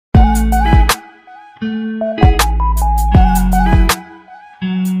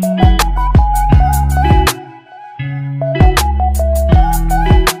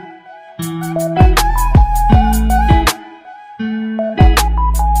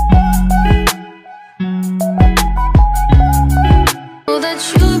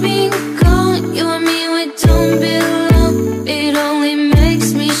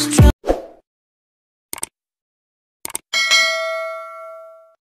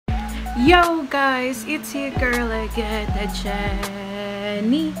Yo guys, it's your girl again,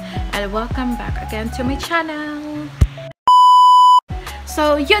 Jenny, and welcome back again to my channel.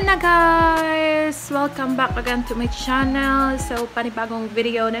 So yun na guys, welcome back again to my channel. So panibagong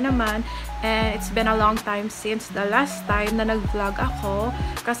video na naman, and it's been a long time since the last time na nag-vlog ako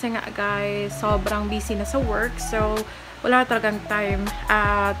kasi nga guys, sobrang busy na sa work. So wala talagang time,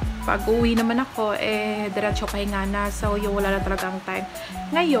 at pag uwi naman ako diretso pahinga na, so yung wala na talagang time.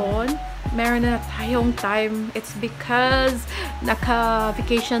 Ngayon meron na tayong time. It's because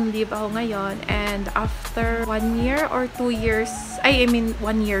naka-vacation leave ako ngayon, and after 1 year or 2 years, I mean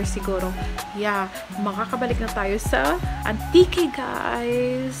 1 year siguro, yeah, makakabalik na tayo sa Antique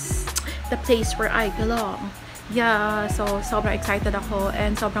guys, the place where I belong. Yeah, so sobrang excited ako,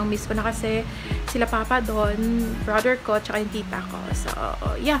 and sobrang miss ko na kasi sila papa doon, brother ko, tsaka yung tita ko. So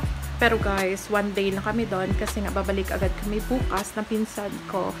yeah, pero guys, 1 day lang kami doon kasi nga babalik agad kami bukas ng pinsan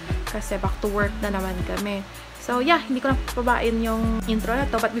ko kasi back to work na naman kami. So yeah, hindi ko na pababain yung intro na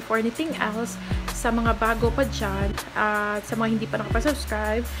to, but before anything else, sa mga bago pa dyan at sa mga hindi pa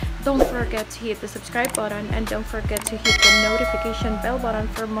nakapasubscribe, don't forget to hit the subscribe button, and don't forget to hit the notification bell button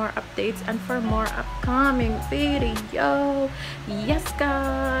for more updates and for more upcoming video. Yes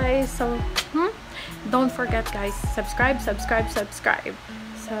guys, so don't forget guys, subscribe. So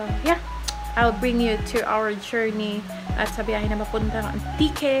yeah, I'll bring you to our journey at sa biyahe na mapuntang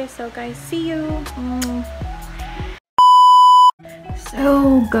Antique. So guys, see you.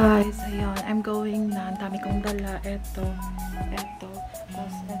 So guys, ayun, I'm going na. Ang dami kong dala. Ito,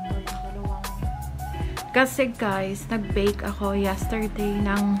 tapos ito yung dalawang. Kasi guys, nag-bake ako yesterday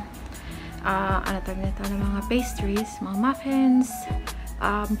ng ano tawag nito, ng mga pastries, mga muffins,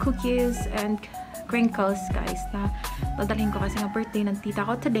 cookies, and crinkles guys, na dadalhin ko kasi nga birthday ng tita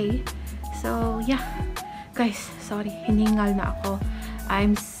ko today. So yeah guys, sorry, hiningal na ako.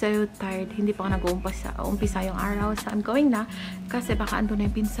 I'm so tired. Hindi pa ako nag-uumpisa yung araw. So I'm going na kasi baka ando na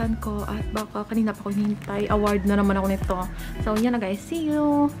yung pinsan ko, at baka kanina pa ako hinintay. Award na naman ako nito. So yan na guys, see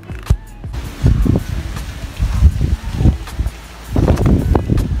you.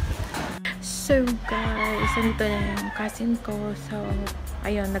 So guys, nandito na yung cousin ko. So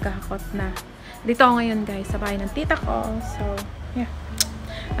ayun, naghahakot na. Dito ako ngayon guys, sa bahay ng tita ko. So yeah,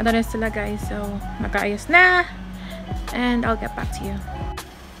 ando na sila guys. So nakaayos na, and I'll get back to you.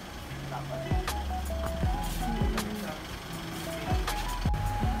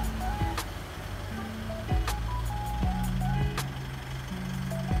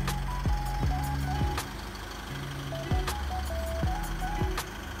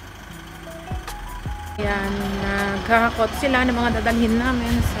 Ayan, naghahakot sila ng mga dadalhin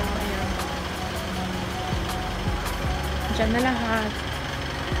namin. So, ayan. Diyan na lahat.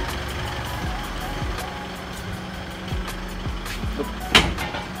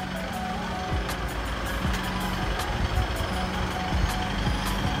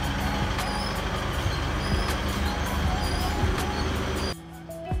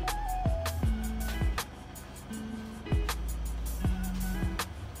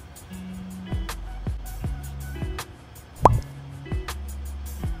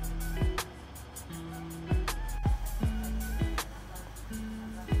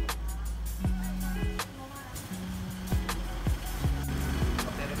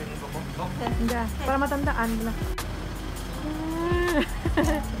 Hindi, para matandaan na.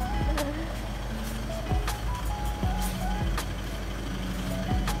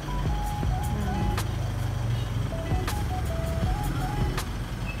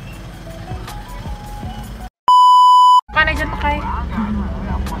 Kanay dyan pa kay.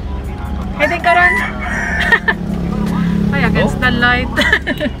 Heading ka ron. Ay, against the light.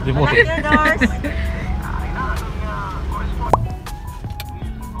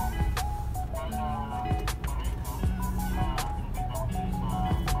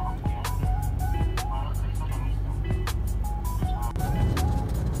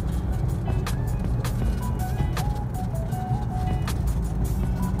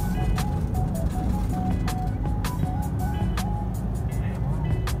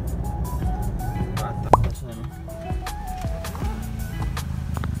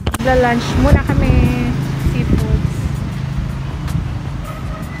 Lunch muna kami, seafoods.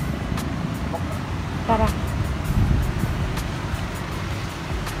 Tara.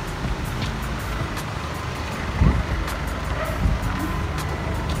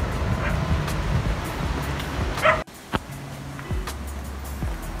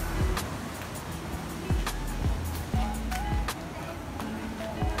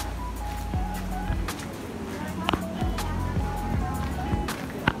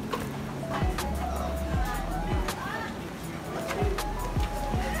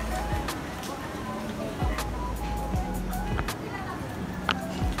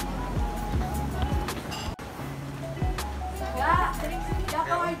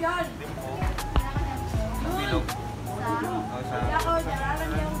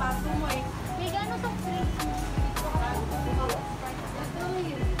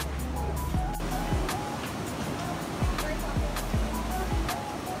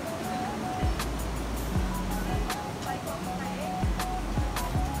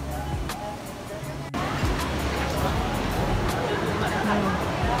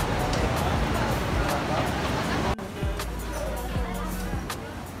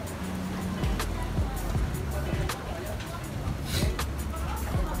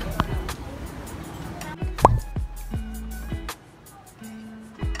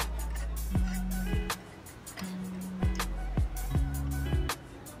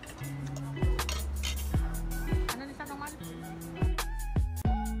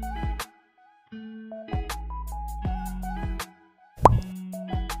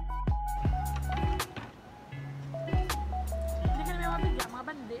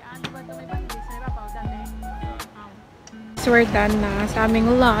 We're done na sa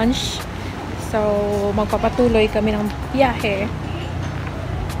aming lunch. So, magpapatuloy kami ng biyahe.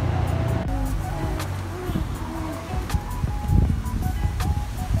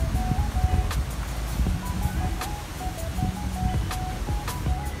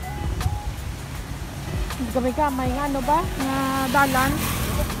 Gamay-gamay nga, ano ba? Nga dalan.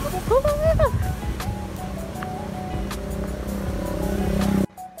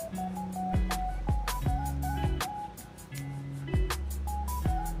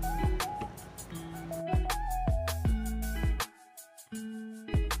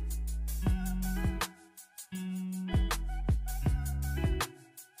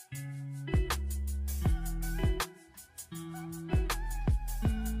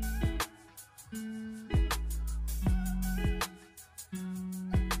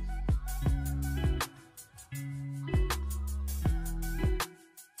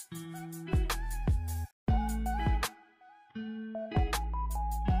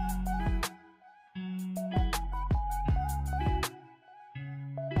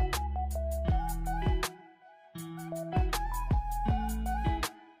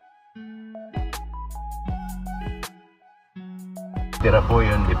 Tira po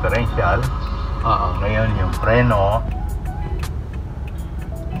yung differential. Ngayon yung preno.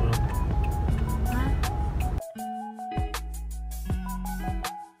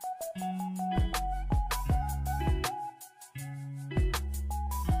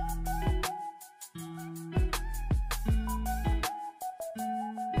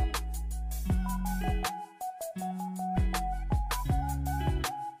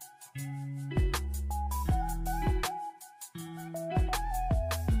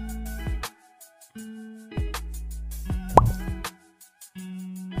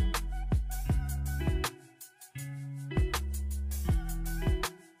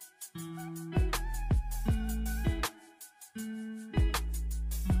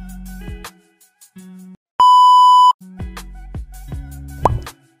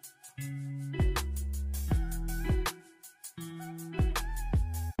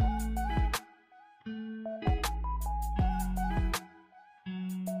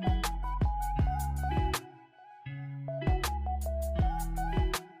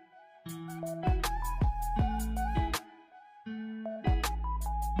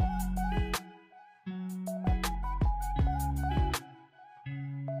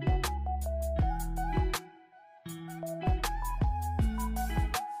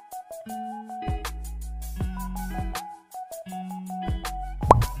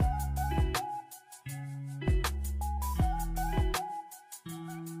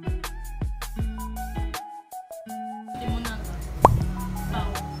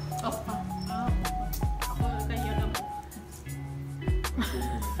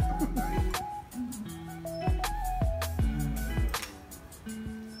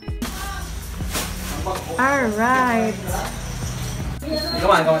 Alright.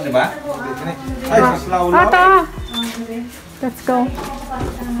 Kawan-kawan diba? Ay, slaw-law. Ata! Let's go.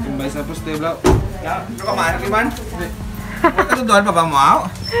 Kumbay sa poste, blau. Ya, ito ka maanak, Iman? Huwag ka tuduhan pa ba mo, aw?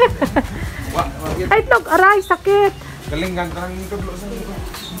 Ay, tlog! Aray! Sakit! Galing kang karang ikablo sa mga.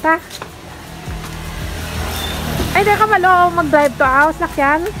 Ta? Ay, di ka malo mag-drive to house,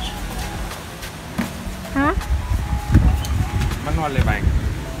 lakyan? Ha? Manual eh, bike.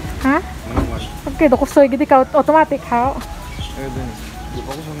 Ha? Manual. Okay, dokusoy, gidi ka automatic, ha? Eh, din. Di pa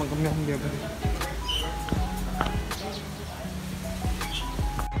ako sa magkami akong biyaga.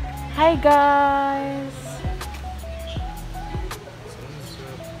 Hi, guys!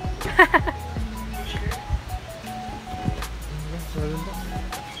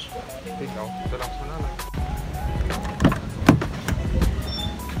 Ikaw, ito lang sa nalang.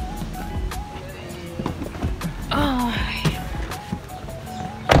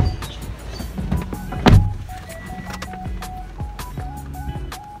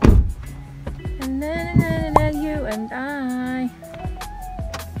 You and I.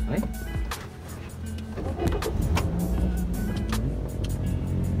 Ay?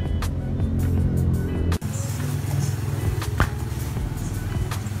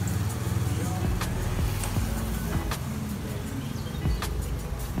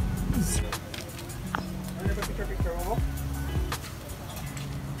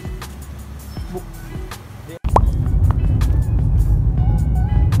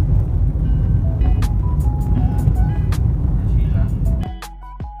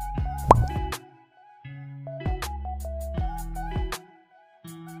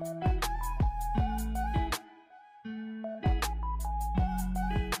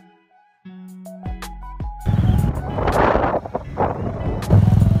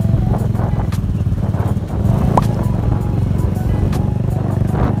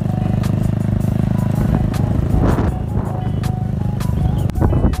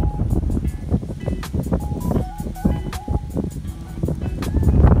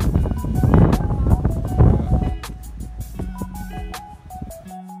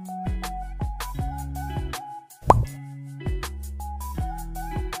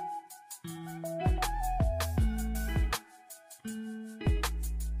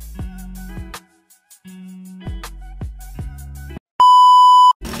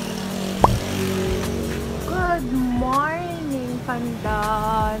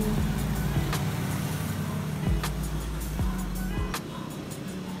 Pandan.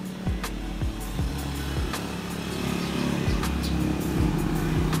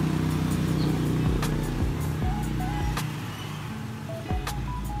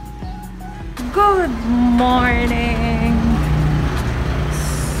 Good morning.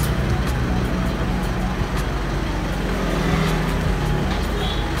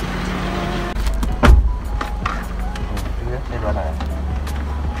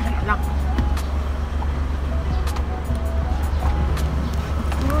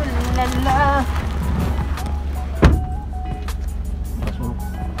 Lala.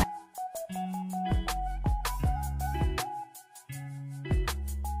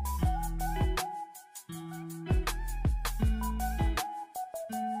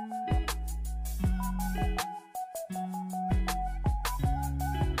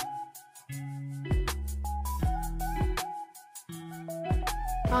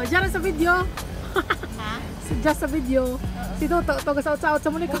 Oh, dyan sa video. Ha? Dyan sa video. Si Toto, sa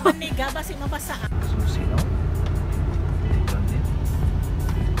muli ko. Bumaniga ba si mabasa? Susi, no?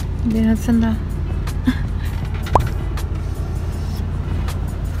 Hindi na sanda.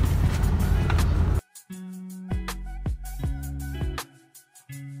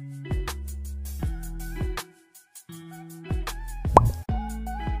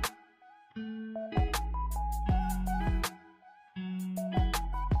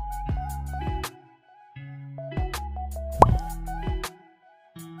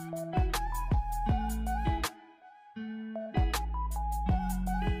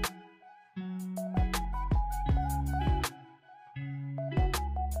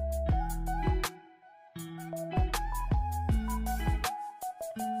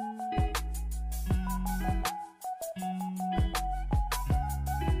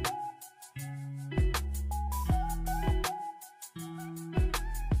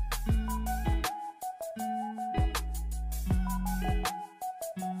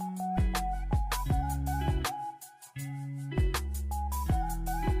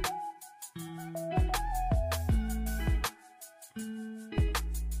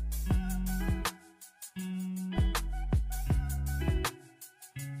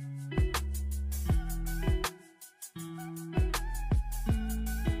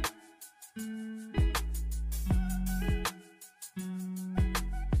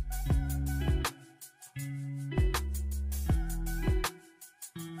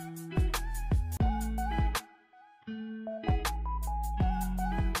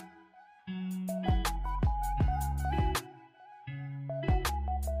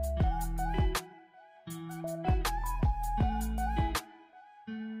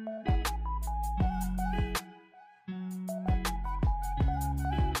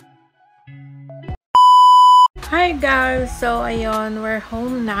 Hi guys! So ayun, we're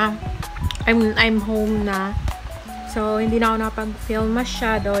home na. I'm home na. So hindi na ako nakapag-film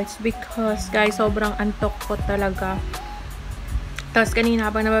masyado. It's because guys, sobrang antok ko talaga. Tapos kanina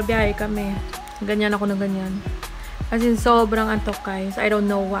habang nababiyahe kami, ganyan ako na ganyan. As in, sobrang antok guys. I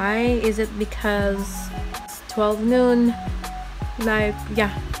don't know why. Is it because it's 12 noon? Like,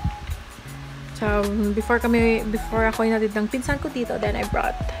 yeah. So, before ako inatid ng pinsan ko dito, then I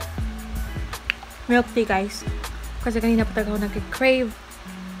brought milk tea guys. Kasi kanina pa talaga ako nag-crave.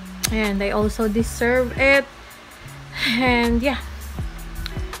 And I also deserve it. And yeah.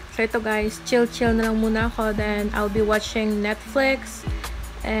 So ito guys, chill na lang muna ako. Then I'll be watching Netflix.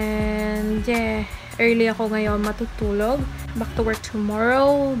 And yeah, early ako ngayon matutulog. Back to work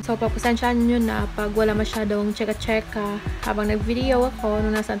tomorrow. So papasensyahan nyo na pag wala masyadong cheka-cheka habang nag-video ako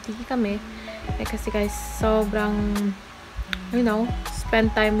nung nasa Antiki kami. Eh, kasi guys, sobrang, you know, spend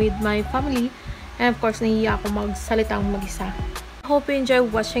time with my family. And of course, nahiya ako magsalitang mag-isa. Hope you enjoy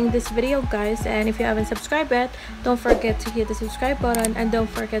watching this video guys, and if you haven't subscribed yet, don't forget to hit the subscribe button and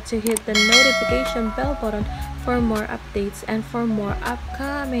don't forget to hit the notification bell button for more updates and for more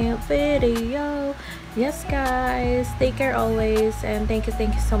upcoming video. Yes guys, take care always, and thank you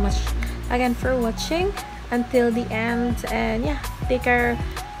so much again for watching until the end. And yeah, take care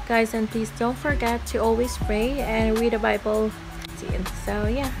guys, and please don't forget to always pray and read the Bible. So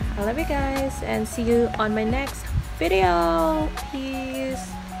yeah, I love you guys and see you on my next video. Peace.